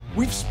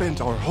We've spent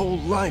our whole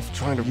life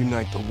trying to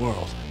unite the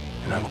world.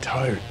 And I'm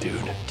tired,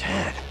 dude.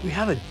 Ted, we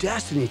have a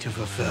destiny to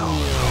fulfill.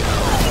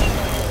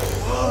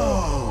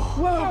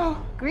 Whoa!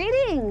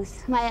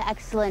 Greetings, my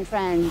excellent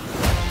friend.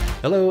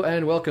 Hello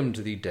and welcome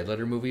to the Dead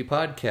Letter Movie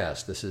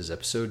Podcast. This is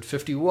episode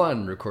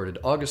 51, recorded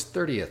August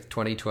 30th,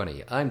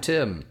 2020. I'm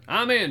Tim.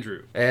 I'm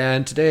Andrew.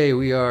 And today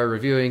we are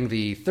reviewing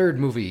the third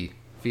movie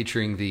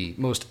featuring the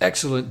most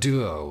excellent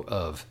duo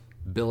of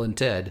Bill and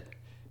Ted.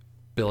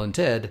 Bill and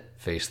Ted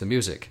Face the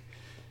Music.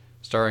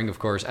 Starring, of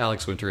course,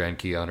 Alex Winter and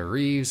Keanu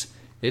Reeves.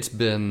 It's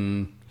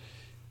been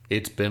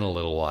a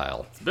little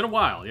while. It's been a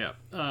while, yeah.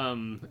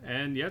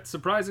 And yet,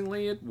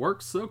 surprisingly, it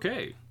works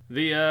okay.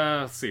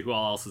 Let's see, who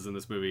else is in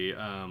this movie?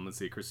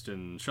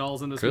 Kristen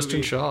Schall's in this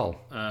movie. Kristen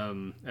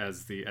Schaal.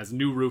 As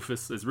new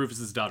Rufus, as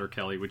Rufus's daughter,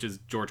 Kelly, which is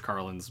George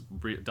Carlin's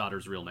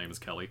daughter's real name is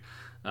Kelly.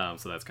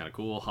 So that's kind of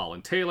cool.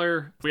 Holland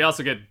Taylor. We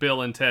also get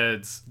Bill and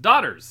Ted's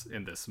daughters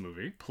in this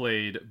movie,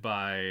 played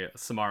by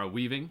Samara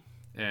Weaving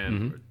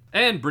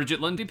and Bridget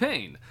Lundy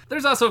Payne.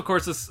 There's also, of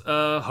course, this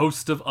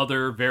host of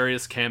other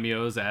various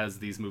cameos, as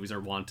these movies are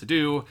wont to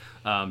do.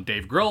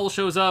 Dave Grohl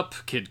shows up,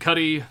 Kid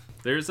Cudi.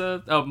 There's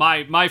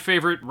my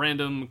favorite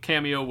random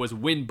cameo was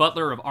Win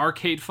Butler of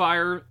Arcade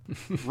Fire,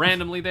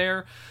 randomly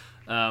there,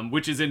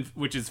 which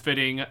is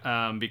fitting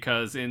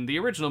because in the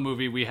original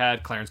movie we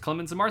had Clarence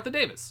Clemons and Martha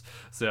Davis,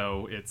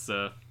 so it's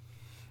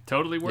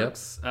totally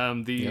works.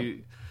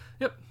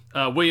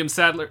 William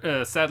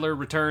Sadler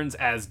returns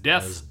as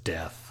Death.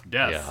 Death.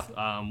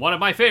 Yeah. One of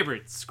my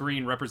favorite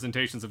screen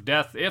representations of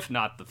Death, if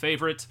not the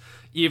favorite,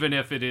 even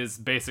if it is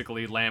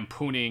basically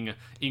lampooning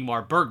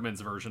Ingmar Bergman's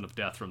version of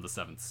Death from The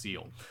Seventh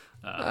Seal.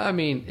 I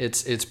mean,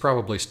 it's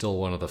probably still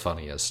one of the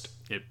funniest.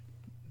 Yeah.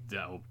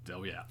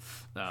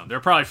 There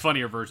are probably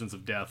funnier versions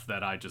of Death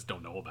that I just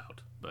don't know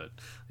about, but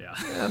yeah.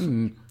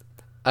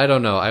 I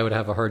don't know. I would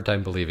have a hard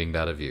time believing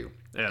that of you.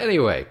 Yeah.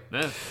 Anyway,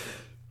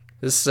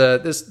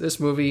 this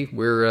movie,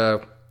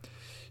 we're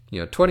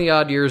 20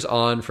 odd years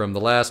on from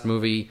the last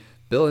movie.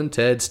 Bill and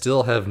Ted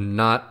still have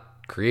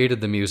not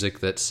created the music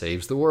that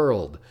saves the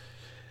world,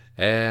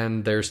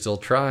 and they're still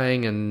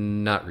trying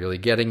and not really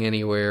getting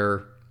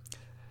anywhere.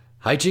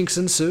 Hijinks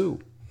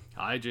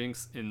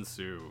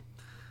ensue.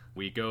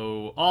 We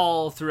go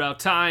all throughout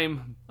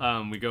time.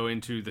 We go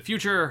into the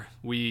future.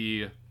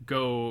 We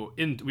go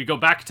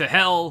back to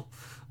hell.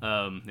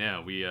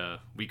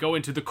 We go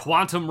into the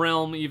quantum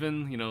realm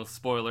even,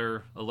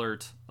 spoiler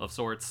alert of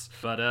sorts.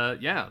 But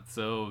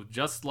so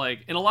just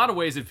like in a lot of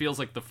ways it feels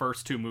like the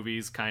first two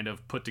movies kind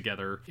of put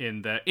together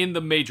in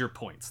the major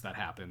points that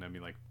happen. I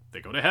mean, like, they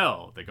go to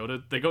hell, they go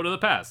to the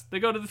past, they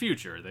go to the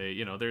future.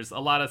 There's a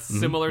lot of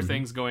similar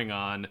things going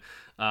on.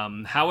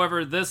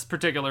 However, this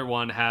particular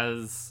one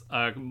has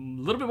a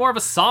little bit more of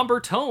a somber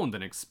tone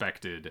than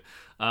expected.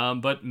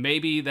 But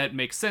maybe that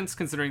makes sense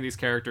considering these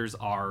characters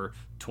are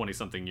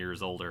 20-something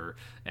years older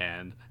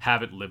and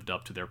haven't lived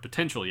up to their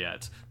potential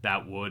yet.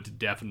 That would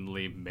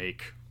definitely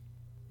make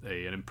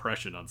an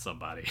impression on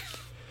somebody.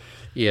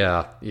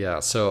 Yeah.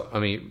 So, I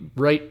mean,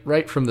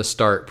 right from the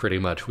start, pretty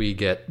much, we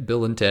get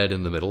Bill and Ted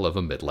in the middle of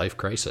a midlife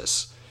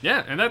crisis.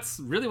 Yeah, and that's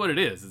really what it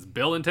is.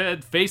 Bill and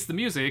Ted Face the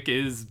Music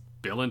is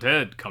Bill and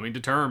Ted coming to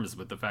terms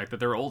with the fact that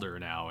they're older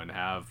now and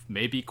have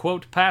maybe,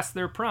 quote, passed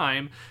their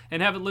prime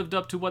and haven't lived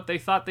up to what they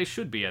thought they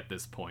should be at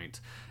this point.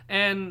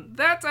 And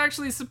that's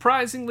actually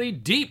surprisingly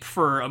deep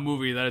for a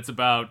movie that it's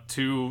about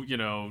two,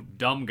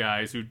 dumb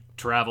guys who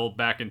travel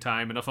back in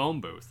time in a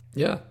phone booth.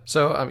 Yeah.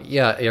 So,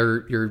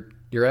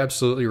 you're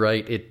absolutely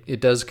right.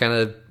 It does kind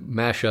of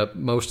mash up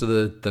most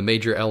of the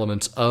major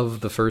elements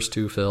of the first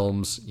two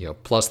films,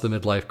 plus the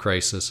midlife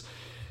crisis,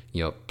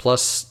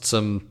 plus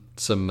some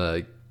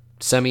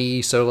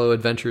semi-solo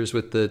adventures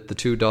with the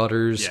two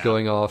daughters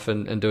going off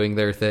and doing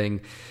their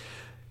thing.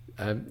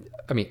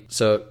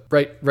 So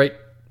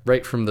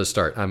right from the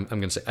start, I'm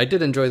going to say I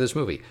did enjoy this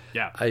movie.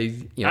 Yeah.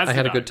 I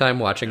had a good time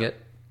watching it,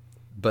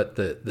 but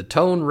the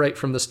tone right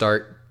from the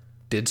start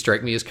did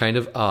strike me as kind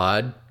of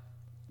odd,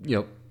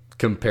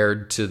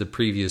 compared to the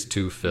previous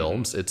two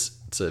films.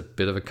 It's a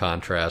bit of a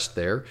contrast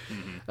there.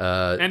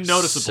 And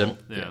noticeable.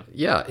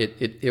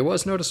 It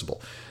was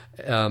noticeable.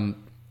 In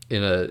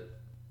a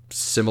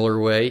similar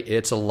way,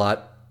 it's a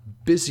lot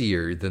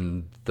busier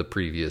than the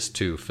previous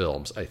two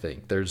films, I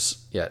think.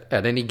 There's,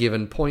 at any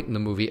given point in the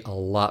movie, a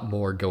lot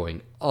more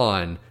going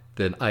on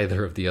than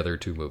either of the other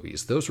two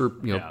movies. Those were,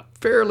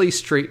 fairly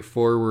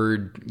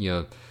straightforward,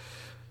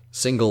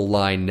 single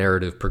line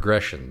narrative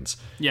progressions.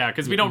 Yeah,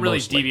 because we don't really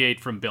deviate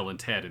from Bill and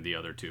Ted in the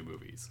other two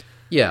movies.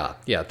 Yeah.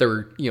 There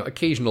were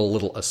occasional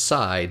little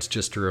asides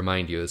just to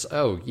remind you,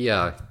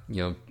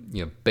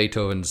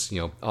 Beethoven's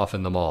off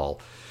in the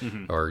mall,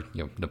 or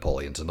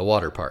Napoleon's in the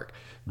water park.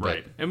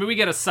 Right. I mean, we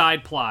get a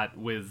side plot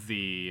with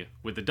the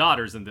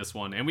daughters in this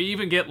one, and we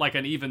even get like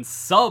an even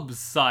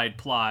side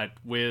plot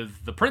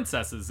with the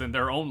princesses in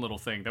their own little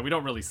thing that we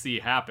don't really see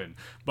happen,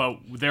 but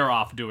they're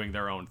off doing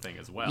their own thing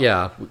as well.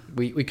 Yeah,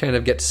 we kind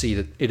of get to see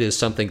that it is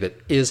something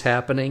that is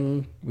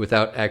happening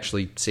without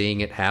actually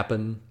seeing it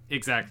happen.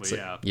 Exactly.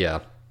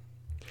 Yeah.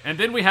 And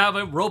then we have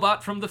a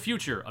robot from the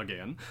future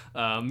again,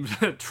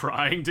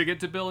 trying to get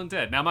to Bill and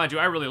Ted. Now, mind you,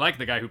 I really like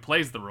the guy who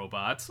plays the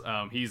robot.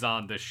 He's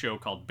on this show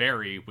called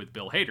Barry with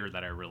Bill Hader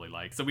that I really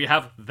like. So we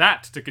have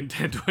that to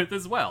contend with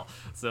as well.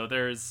 So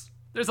there's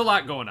a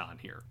lot going on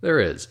here. There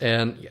is,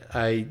 and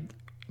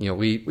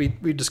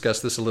we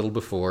discussed this a little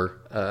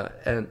before,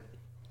 and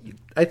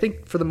I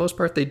think for the most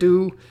part they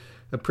do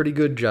a pretty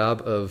good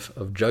job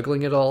of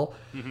juggling it all.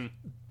 Mm-hmm.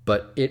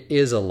 But it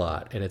is a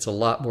lot, and it's a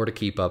lot more to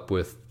keep up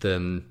with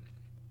than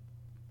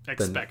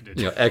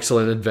expected.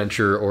 Excellent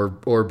Adventure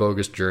or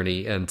Bogus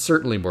Journey, and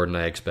certainly more than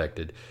I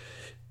expected.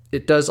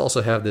 It does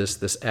also have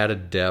this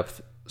added depth.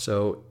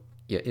 So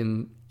yeah,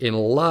 in a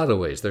lot of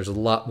ways, there's a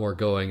lot more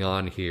going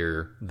on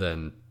here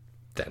than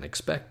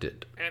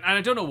expected. And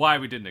I don't know why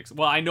we didn't.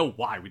 Well, I know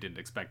why we didn't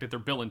expect it. They're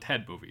Bill and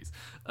Ted movies,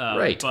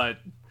 right? But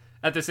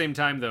at the same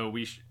time, though,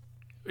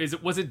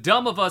 was it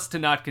dumb of us to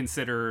not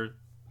consider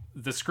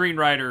the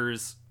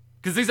screenwriters?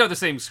 Because these are the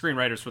same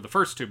screenwriters for the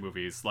first two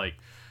movies. Like,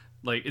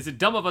 is it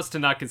dumb of us to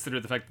not consider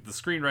the fact that the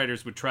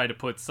screenwriters would try to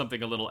put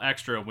something a little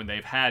extra when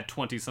they've had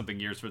 20-something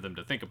years for them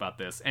to think about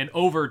this? And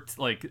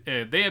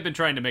they have been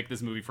trying to make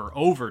this movie for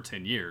over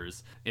 10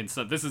 years. And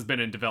so this has been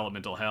in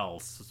developmental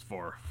hell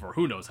for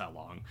who knows how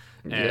long.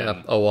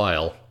 And a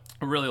while.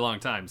 A really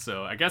long time.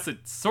 So I guess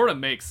it sort of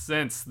makes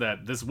sense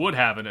that this would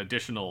have an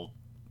additional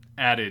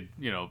added,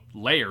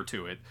 layer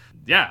to it.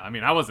 Yeah, I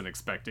mean, I wasn't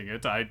expecting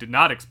it. I did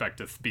not expect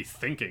to be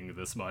thinking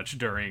this much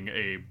during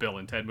a Bill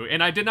and Ted movie.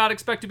 And I did not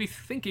expect to be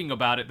thinking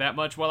about it that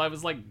much while I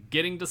was,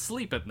 getting to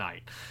sleep at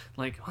night.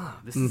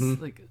 This is,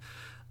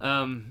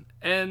 and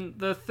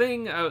the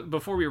thing,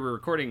 before we were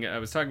recording, I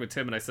was talking with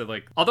Tim, and I said,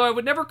 although I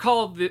would never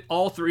call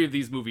all three of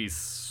these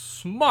movies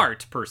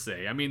smart per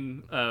se. I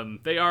mean,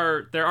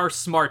 there are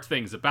smart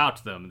things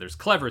about them. There's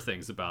clever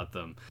things about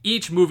them.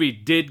 Each movie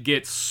did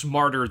get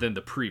smarter than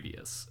the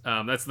previous.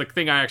 That's the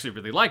thing I actually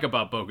really like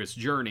about Bogus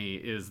Journey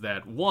is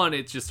that one,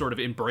 it just sort of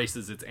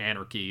embraces its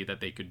anarchy that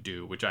they could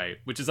do, which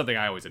is something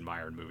I always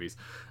admire in movies.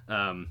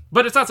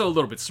 But it's also a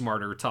little bit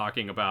smarter,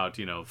 talking about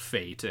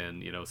fate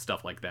and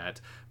stuff like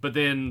that. But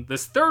then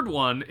this third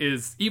one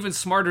is even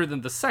smarter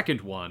than the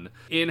second one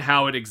in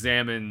how it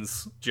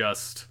examines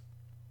just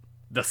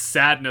the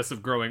sadness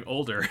of growing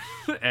older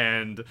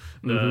and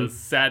the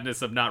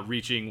sadness of not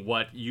reaching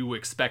what you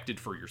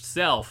expected for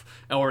yourself,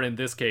 or in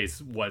this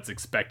case, what's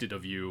expected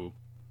of you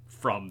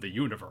from the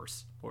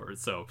universe. Or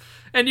so,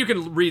 and you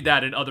can read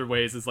that in other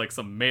ways as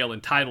some male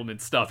entitlement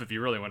stuff if you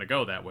really want to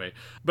go that way.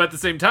 But at the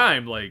same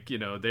time,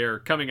 they're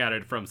coming at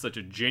it from such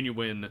a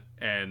genuine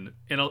and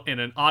in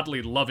an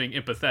oddly loving,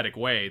 empathetic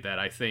way that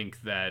I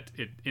think that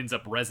it ends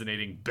up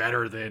resonating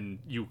better than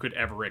you could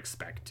ever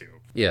expect to.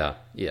 Yeah,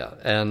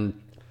 and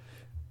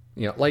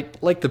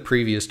like the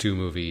previous two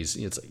movies,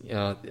 it's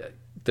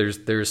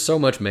there's so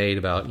much made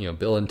about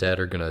Bill and Ted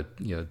are gonna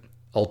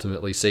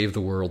ultimately save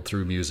the world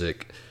through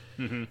music,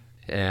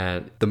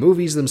 and the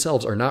movies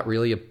themselves are not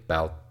really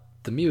about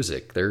the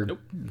music. They're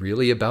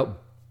really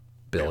about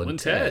Bill and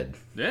Ted.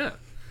 Yeah.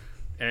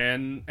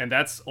 And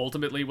that's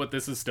ultimately what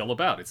this is still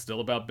about. It's still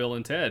about Bill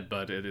and Ted,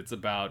 but it's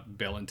about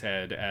Bill and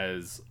Ted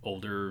as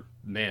older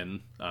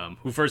men,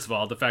 who, first of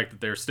all, the fact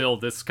that they're still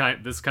this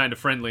kind of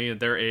friendly at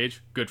their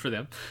age, good for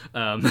them.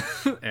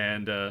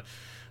 And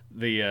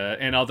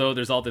although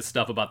there's all this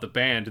stuff about the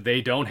band,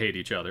 they don't hate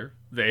each other.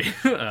 They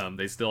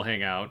they still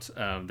hang out.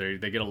 They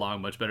get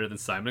along much better than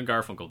Simon and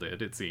Garfunkel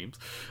did, it seems.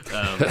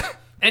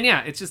 And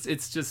yeah, it's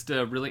just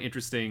a really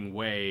interesting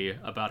way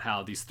about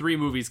how these three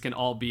movies can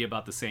all be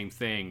about the same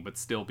thing, but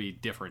still be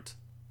different.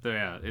 So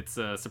yeah, it's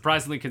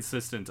surprisingly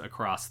consistent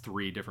across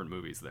three different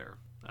movies there,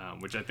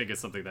 which I think is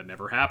something that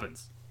never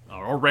happens,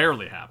 or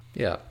rarely happens.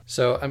 Yeah,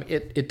 so I mean,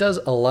 it does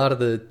a lot of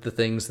the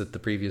things that the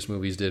previous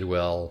movies did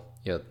well.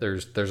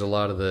 There's a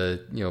lot of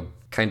the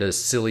kind of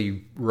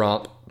silly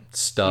romp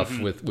stuff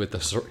with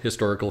the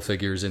historical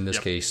figures, in this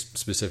case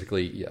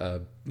specifically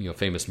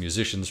famous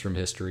musicians from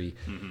history.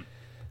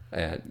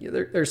 And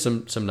there's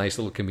some nice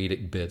little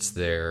comedic bits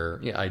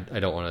there. I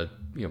don't want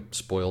to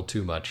spoil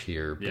too much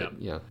here,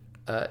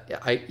 but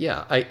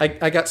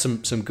I got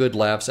some good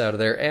laughs out of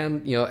there,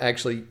 and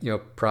actually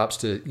props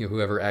to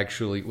whoever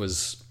actually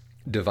was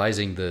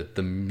devising the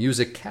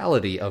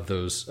musicality of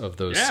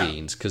those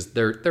scenes, because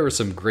there were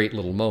some great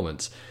little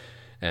moments.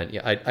 And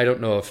I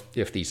don't know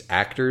if these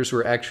actors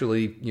were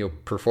actually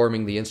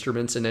performing the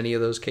instruments in any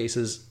of those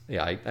cases.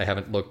 I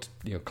haven't looked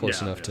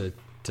close enough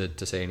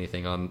to say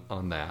anything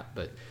on that,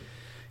 but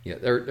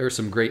there are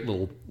some great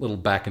little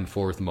back and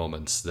forth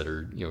moments that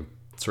are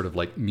sort of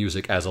like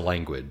music as a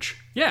language.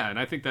 Yeah, and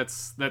I think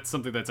that's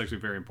something that's actually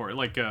very important.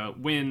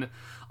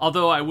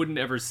 Although I wouldn't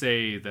ever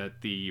say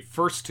that the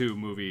first two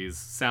movies'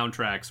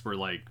 soundtracks were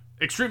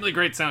extremely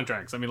great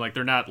soundtracks. I mean,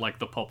 they're not like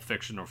the Pulp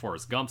Fiction or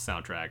Forrest Gump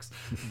soundtracks.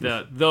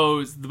 But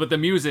the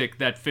music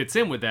that fits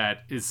in with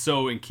that is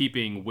so in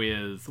keeping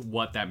with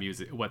what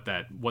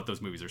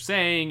those movies are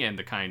saying, and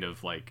the kind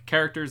of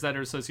characters that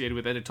are associated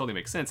with it. It totally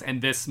makes sense.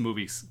 And this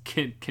movie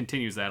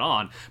continues that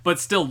on, but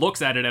still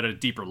looks at it at a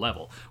deeper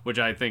level, which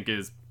I think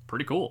is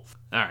pretty cool.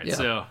 All right,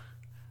 so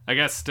I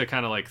guess to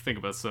kind of like think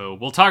about, so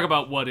we'll talk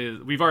about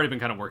we've already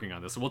been kind of working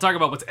on this, so we'll talk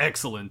about what's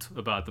excellent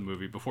about the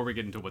movie before we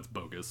get into what's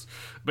bogus.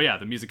 But yeah,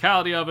 the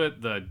musicality of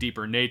it, the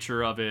deeper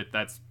nature of it,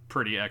 that's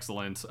pretty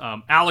excellent.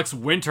 Alex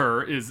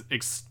Winter is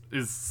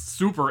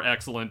super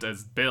excellent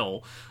as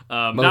Bill.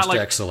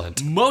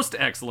 Excellent. Most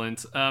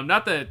excellent.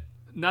 Not that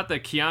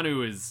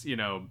Keanu is,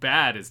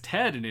 bad as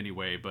Ted in any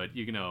way, but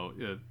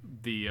Tim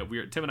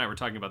and I were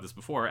talking about this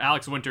before.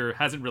 Alex Winter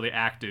hasn't really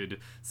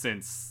acted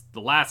since the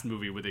last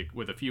movie,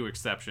 with a few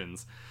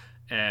exceptions,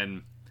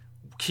 and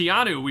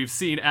Keanu we've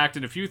seen act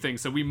in a few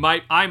things. So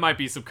I might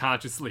be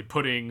subconsciously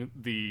putting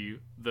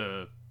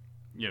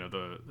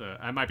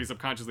I might be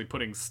subconsciously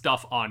putting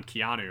stuff on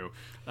Keanu.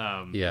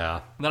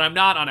 That I'm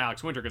not on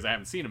Alex Winter because I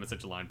haven't seen him in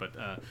such a line.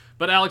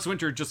 But Alex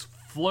Winter just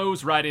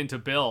flows right into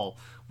Bill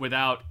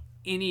without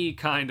any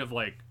kind of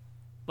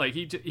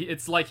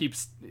it's like he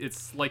was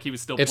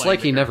still. It's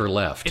like he never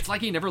left. It's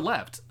like he never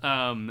left.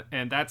 And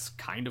that's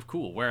kind of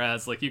cool.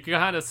 Whereas you can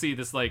kind of see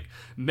this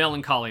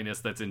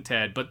melancholiness that's in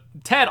Ted, but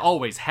Ted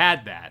always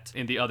had that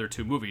in the other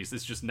two movies.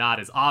 It's just not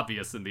as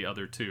obvious in the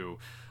other two.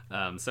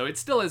 So it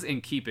still is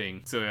in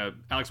keeping. So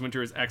Alex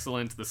Winter is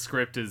excellent. The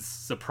script is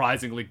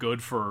surprisingly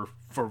good for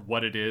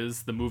what it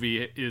is. The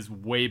movie is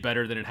way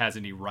better than it has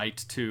any right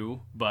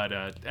to.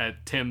 But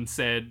Tim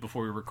said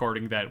before we were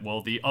recording that,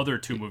 well, the other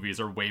two movies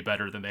are way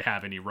better than they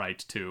have any right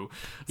to.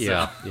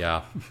 So.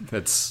 Yeah.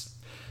 That's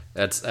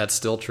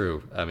still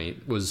true. I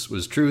mean,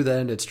 was true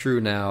then. It's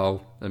true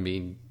now. I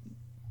mean,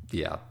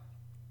 yeah,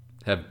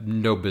 have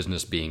no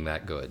business being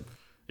that good.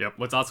 Yep.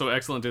 What's also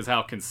excellent is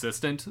how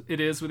consistent it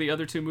is with the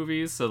other two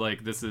movies. So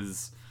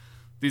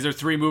these are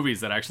three movies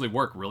that actually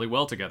work really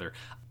well together.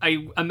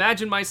 I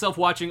imagine myself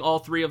watching all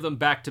three of them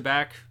back to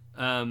back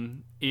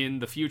in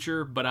the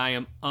future, but I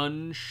am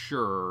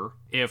unsure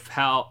if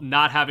how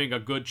not having a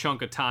good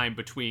chunk of time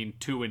between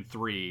 2 and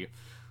 3,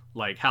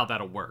 how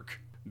that'll work.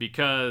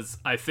 Because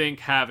I think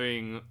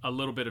having a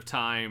little bit of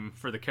time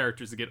for the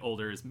characters to get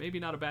older is maybe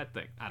not a bad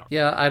thing. I don't know.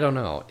 Yeah, I don't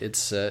know.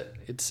 It's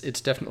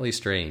definitely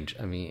strange.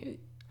 I mean,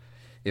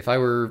 if I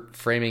were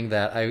framing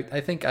that, I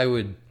think I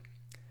would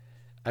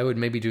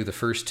maybe do the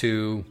first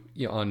two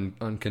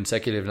on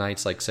consecutive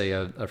nights, like say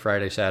a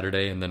Friday,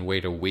 Saturday, and then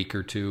wait a week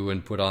or two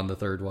and put on the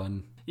third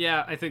one.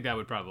 Yeah, I think that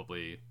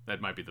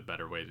might be the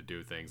better way to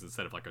do things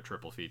instead of a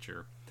triple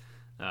feature.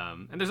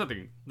 And there's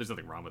nothing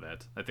wrong with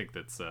that. I think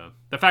that's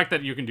the fact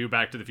that you can do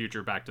Back to the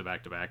Future back to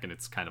back to back, and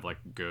it's kind of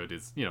good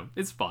is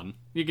it's fun.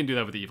 You can do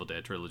that with the Evil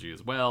Dead trilogy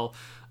as well.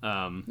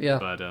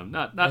 But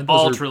not and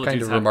all those are trilogies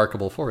kind of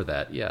remarkable for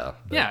that. Yeah.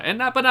 But. Yeah, and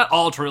not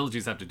all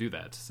trilogies have to do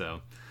that.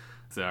 So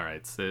all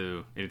right.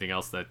 So anything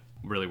else that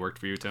really worked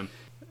for you, Tim?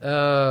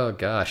 Oh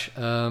gosh,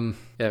 some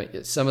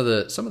of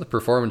the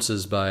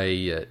performances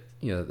by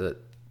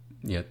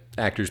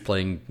actors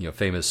playing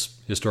famous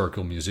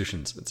historical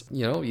musicians. It's,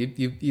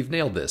 you've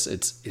nailed this.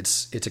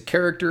 It's a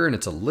character and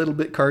it's a little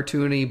bit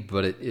cartoony,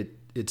 but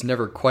it's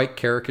never quite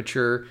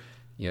caricature.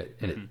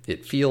 And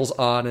it feels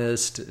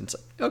honest. And it's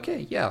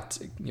okay, yeah, it's,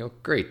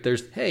 great.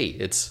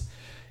 It's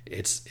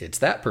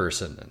that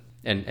person.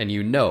 And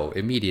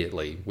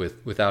immediately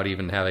without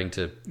even having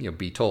to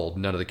be told.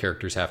 None of the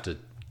characters have to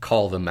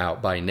call them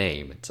out by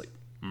name. It's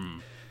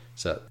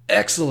so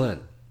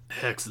excellent.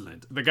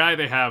 The guy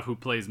they have who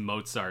plays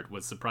Mozart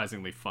was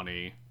surprisingly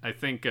funny. I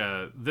think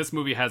this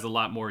movie has a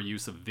lot more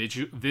use of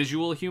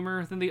visual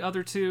humor than the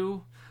other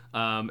two.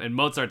 And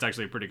Mozart's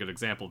actually a pretty good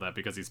example of that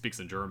because he speaks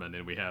in German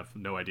and we have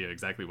no idea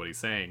exactly what he's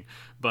saying.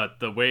 But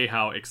the way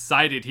how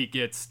excited he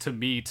gets to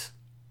meet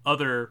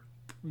other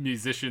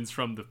musicians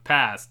from the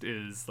past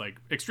is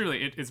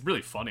extremely, it's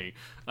really funny.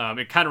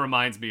 It kind of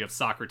reminds me of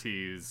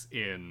Socrates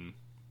in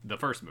the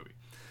first movie.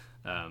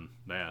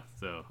 Yeah,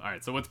 so all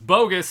right, so what's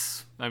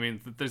bogus? I mean,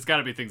 there's got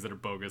to be things that are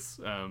bogus,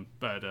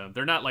 but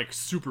they're not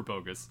super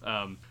bogus.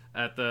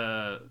 At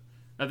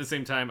the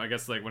same time, I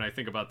guess when I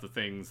think about the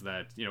things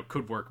that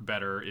could work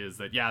better is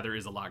that there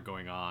is a lot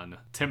going on.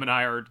 Tim and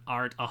I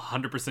aren't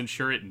 100%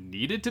 sure it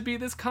needed to be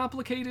this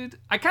complicated.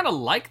 I kind of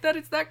like that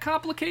it's that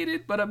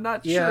complicated, but I'm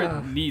not sure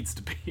it needs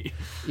to be.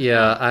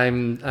 Yeah,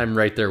 I'm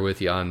right there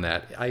with you on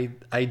that.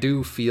 I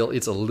do feel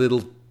it's a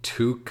little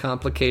too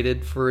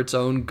complicated for its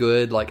own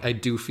good. I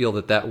do feel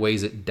that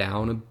weighs it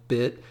down a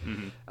bit.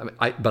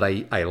 Mm-hmm. But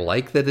I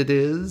like that it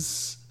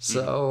is.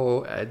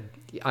 So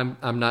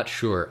I'm not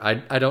sure.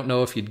 I don't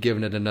know if you'd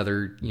given it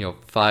another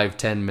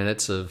 5-10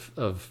 minutes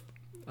of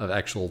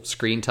actual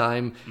screen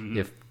time,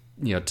 if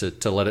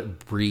to let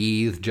it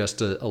breathe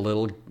just a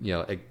little,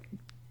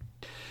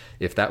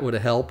 if that would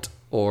have helped,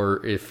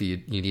 or if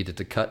you needed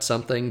to cut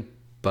something.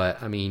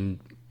 But I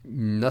mean,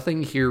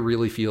 nothing here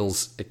really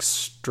feels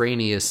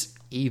extraneous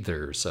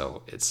either,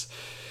 so it's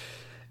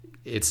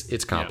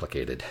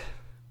complicated.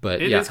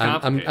 But it is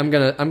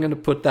complicated. I'm gonna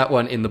put that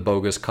one in the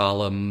bogus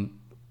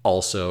column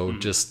also.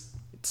 Just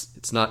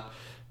it's not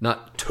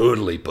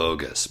totally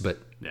bogus, but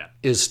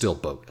is still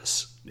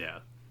bogus. Yeah,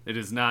 it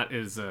is not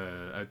as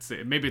I'd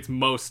say maybe it's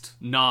most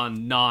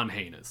non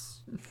heinous.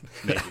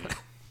 Maybe.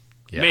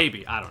 Yeah.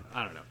 Maybe I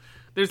don't know.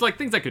 there's like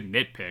things I could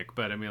nitpick,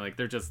 but I mean, like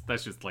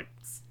that's just like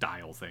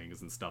style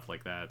things and stuff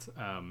like that.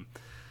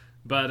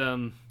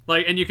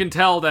 Like, and you can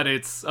tell that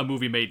it's a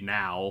movie made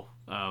now.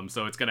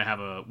 So it's gonna have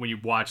when you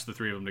watch the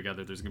three of them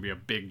together, there's gonna be a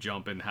big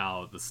jump in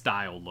how the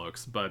style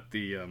looks. But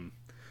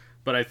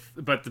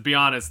but to be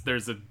honest,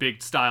 there's a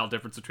big style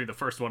difference between the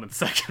first one and the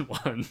second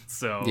one.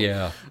 So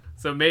Yeah.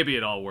 So maybe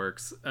it all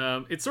works.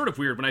 It's sort of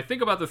weird when I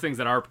think about the things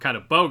that are kind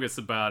of bogus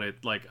about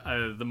it. Like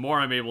the more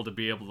I'm able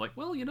to like,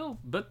 well,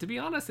 but to be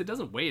honest, it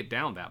doesn't weigh it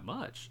down that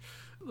much.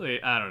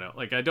 Like, I don't know.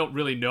 Like, I don't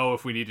really know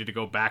if we needed to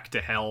go back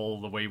to hell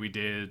the way we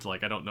did.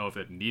 Like, I don't know if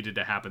it needed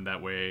to happen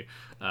that way.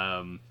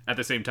 At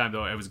the same time,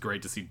 though, it was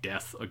great to see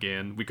death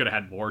again. We could have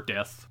had more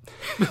death.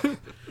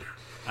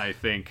 I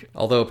think.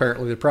 Although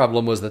apparently the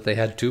problem was that they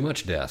had too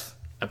much death.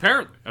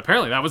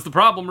 Apparently that was the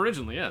problem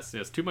originally. Yes,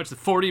 too much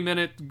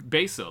 40-minute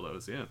bass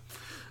solos. Yeah,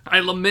 I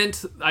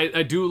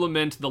do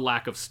lament the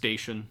lack of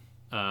Station.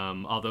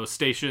 Although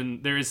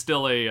Station, there is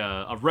still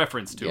a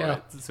reference to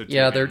it. So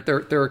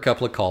there are a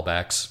couple of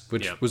callbacks,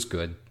 which was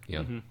good. Yeah.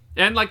 Mm-hmm.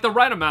 And like the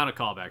right amount of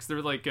callbacks.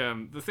 They're like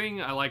the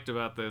thing I liked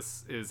about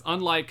this is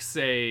unlike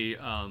say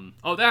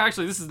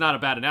this is not a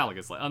bad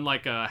analogous.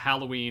 Unlike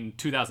Halloween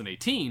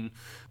 2018,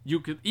 you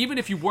could, even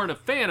if you weren't a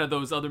fan of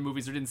those other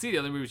movies or didn't see the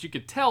other movies, you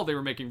could tell they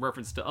were making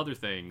reference to other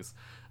things,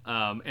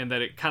 and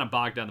that it kind of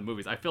bogged down the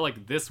movies. I feel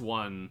like this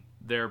one,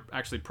 they're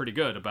actually pretty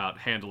good about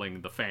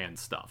handling the fan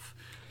stuff.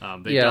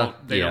 They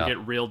don't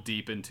get real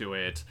deep into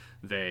it.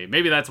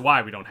 Maybe that's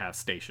why we don't have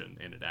Station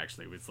in it.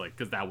 Actually, it's like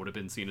because that would have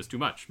been seen as too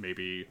much.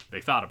 Maybe they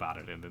thought about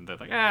it and then they're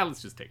like,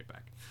 let's just take it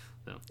back.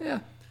 So.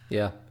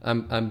 Yeah.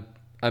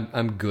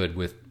 I'm good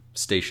with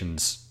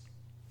Station's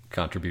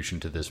contribution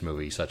to this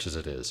movie, such as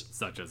it is.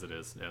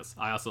 Yes.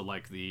 I also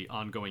like the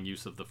ongoing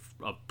use of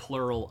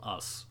plural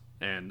us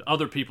and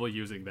other people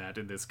using that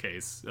in this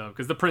case,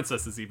 because the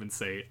princesses even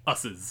say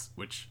us's,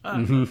 which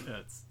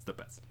it's the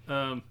best.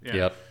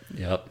 Yeah.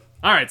 Yep.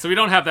 All right, so we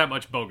don't have that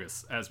much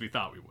bogus as we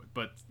thought we would,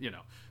 but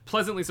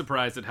pleasantly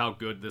surprised at how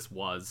good this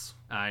was.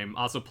 I'm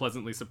also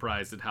pleasantly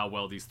surprised at how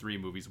well these three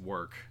movies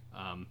work.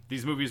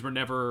 These movies were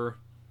never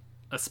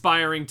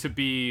aspiring to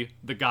be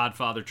the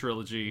Godfather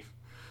trilogy,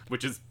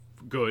 which is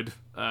good.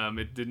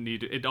 It didn't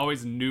need it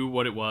always knew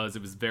what it was.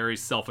 It was very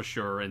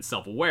self-assured and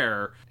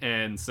self-aware,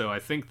 and so I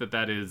think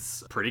that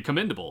is pretty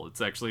commendable.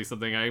 It's actually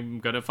something I'm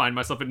gonna find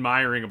myself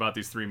admiring about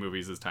these three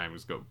movies as time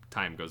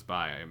goes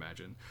by, I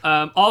imagine.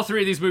 All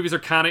three of these movies are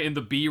kind of in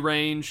the B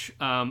range.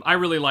 I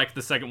really like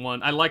the second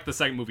one. I like the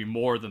second movie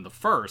more than the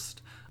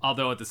first,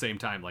 although at the same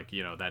time, like,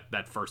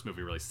 that first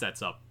movie really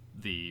sets up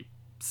the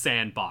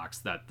sandbox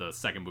that the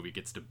second movie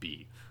gets to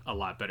be a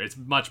lot better. It's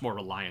much more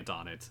reliant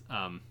on it.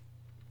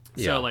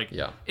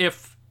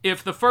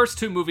 If the first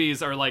two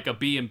movies are like a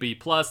B and B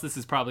plus, this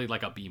is probably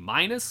like a B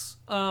minus.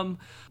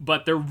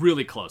 But they're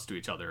really close to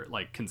each other,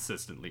 like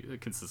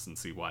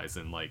consistency wise,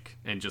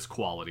 and just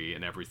quality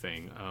and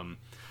everything.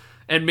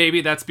 And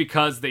maybe that's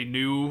because they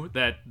knew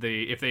that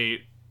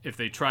if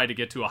they tried to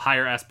get to a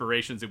higher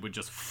aspirations, it would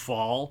just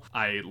fall.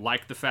 I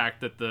like the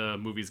fact that the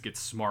movies get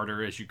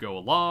smarter as you go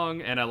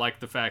along, and I like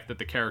the fact that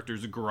the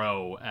characters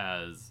grow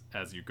as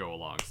you go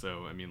along.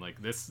 So, I mean, like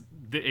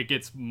it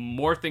gets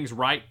more things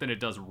right than it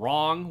does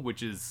wrong,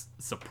 which is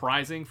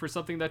surprising for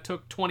something that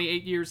took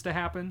 28 years to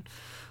happen.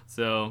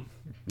 So,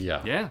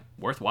 yeah,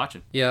 worth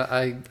watching. Yeah,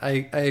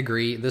 I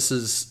agree.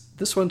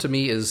 This one to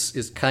me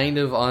is kind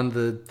of on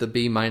the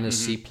B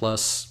minus C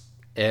plus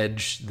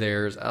edge.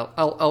 There's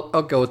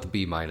I'll go with the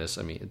B minus.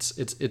 I mean,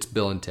 it's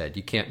Bill and Ted.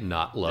 You can't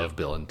not love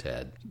Bill and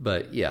Ted.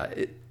 But yeah,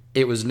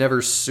 it was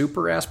never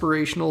super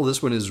aspirational.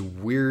 This one is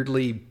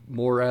weirdly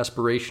more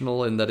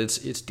aspirational in that it's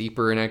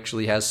deeper and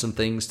actually has some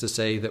things to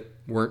say that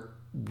weren't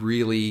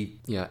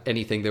really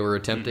anything they were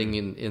attempting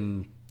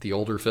in the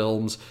older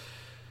films,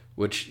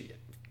 which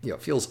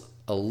feels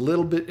a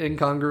little bit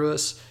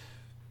incongruous,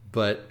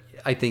 but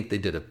I think they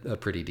did a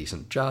pretty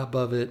decent job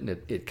of it, and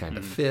it kind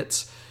of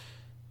fits.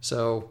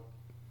 So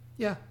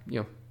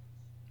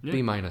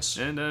B minus.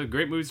 And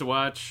great movies to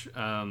watch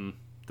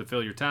to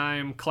fill your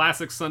time.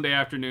 Classic Sunday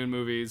afternoon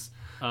movies.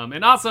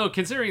 And also,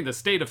 considering the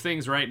state of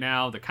things right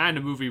now, the kind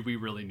of movie we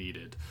really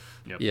needed.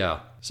 Yep. Yeah.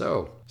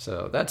 So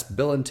that's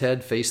Bill and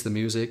Ted Face the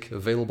Music,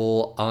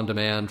 available on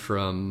demand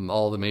from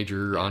all the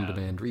major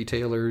on-demand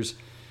retailers.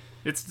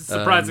 It's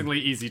surprisingly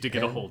easy to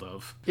get a hold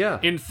of. Yeah.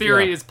 In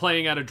theory, is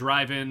playing at a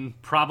drive-in,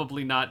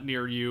 probably not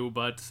near you,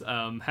 but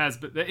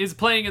is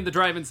playing in the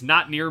drive-ins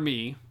not near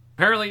me.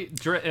 Apparently,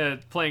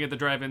 playing at the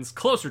drive-ins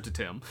closer to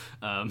Tim,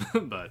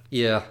 but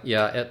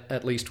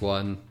at least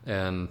one.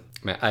 And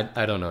man,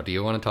 I don't know. Do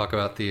you want to talk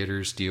about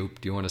theaters? Do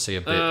you want to say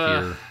a bit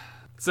here?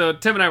 So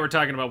Tim and I were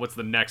talking about what's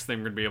the next thing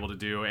we're going to be able to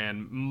do,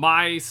 and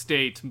my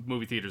state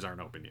movie theaters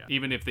aren't open yet.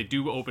 Even if they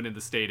do open in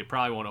the state, it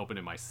probably won't open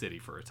in my city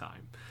for a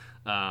time.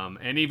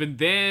 And even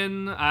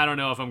then, I don't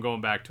know if I'm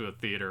going back to a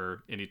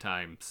theater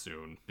anytime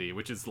soon,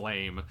 which is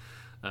lame.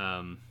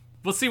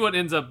 We'll see what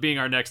ends up being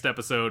our next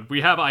episode.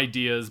 We have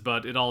ideas,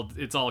 but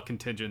it's all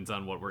contingent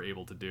on what we're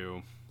able to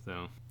do.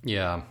 So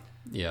yeah,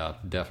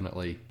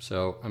 definitely.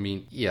 So I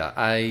mean,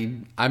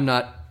 I'm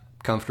not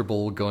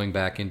comfortable going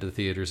back into the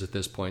theaters at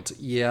this point. So,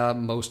 yeah,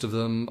 most of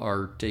them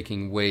are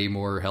taking way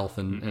more health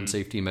and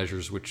safety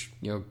measures, which,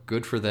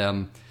 good for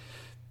them.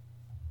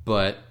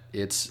 But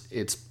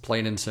it's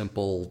plain and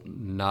simple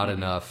not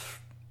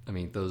enough. I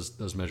mean,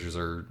 those measures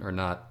are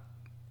not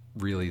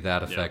really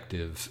that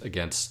effective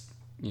against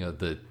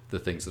the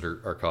things that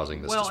are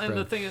causing this to spread. And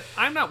the thing is,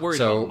 I'm not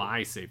worried about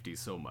my safety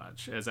so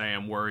much as I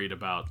am worried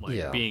about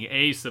being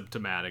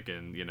asymptomatic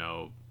and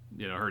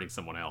hurting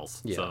someone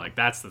else. Yeah. So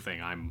that's the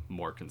thing I'm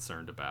more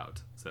concerned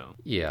about. So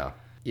yeah,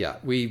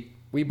 we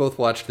both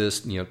watched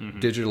this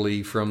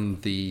digitally from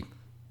the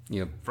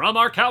from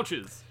our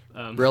couches.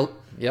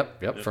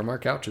 Yep, from our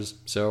couches.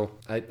 So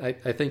I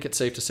think it's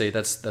safe to say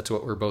that's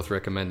what we're both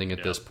recommending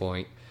at this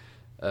point.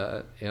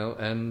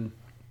 And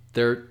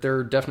there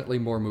are definitely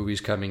more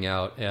movies coming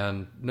out,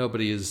 and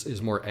nobody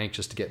is more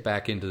anxious to get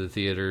back into the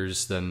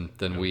theaters than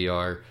we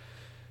are,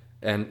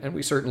 and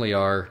we certainly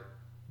are.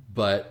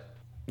 But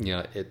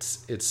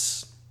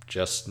it's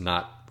just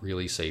not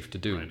really safe to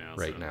do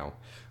right now.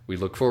 We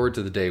look forward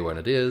to the day when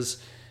it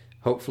is.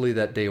 Hopefully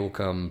that day will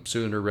come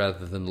sooner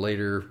rather than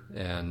later,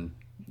 and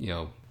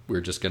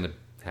we're just going to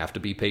have to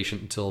be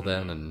patient until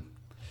then, and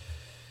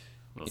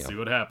we'll see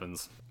what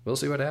happens. We'll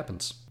see what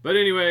happens. But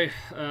anyway,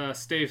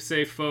 stay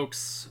safe,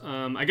 folks.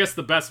 I guess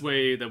the best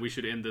way that we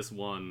should end this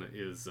one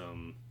is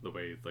the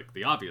way,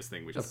 the obvious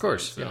thing we just Of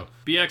course, said. So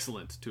be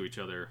excellent to each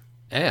other.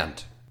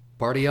 And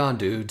party on,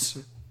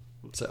 dudes.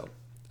 So,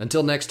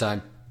 until next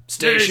time,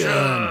 Station!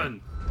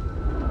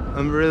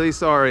 I'm really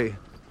sorry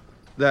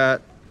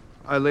that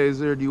I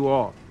lasered you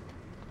all.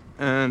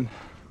 And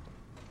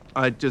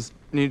I just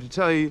need to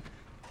tell you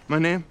my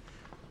name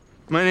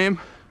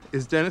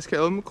is Dennis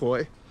Caleb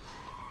McCoy.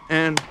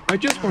 And I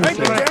just want to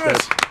say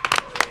Dennis!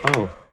 that... Oh.